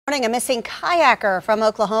A missing kayaker from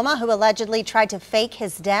Oklahoma who allegedly tried to fake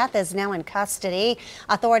his death is now in custody.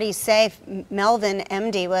 Authorities say Melvin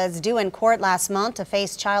Emde was due in court last month to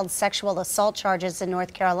face child sexual assault charges in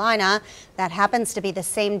North Carolina. That happens to be the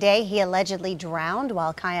same day he allegedly drowned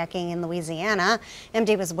while kayaking in Louisiana.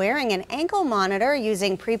 Emde was wearing an ankle monitor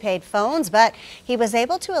using prepaid phones, but he was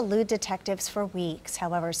able to elude detectives for weeks.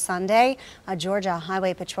 However, Sunday, a Georgia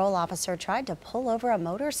Highway Patrol officer tried to pull over a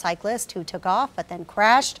motorcyclist who took off but then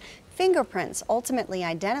crashed. Fingerprints ultimately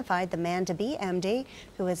identified the man to be Emde,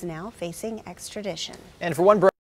 who is now facing extradition. And for one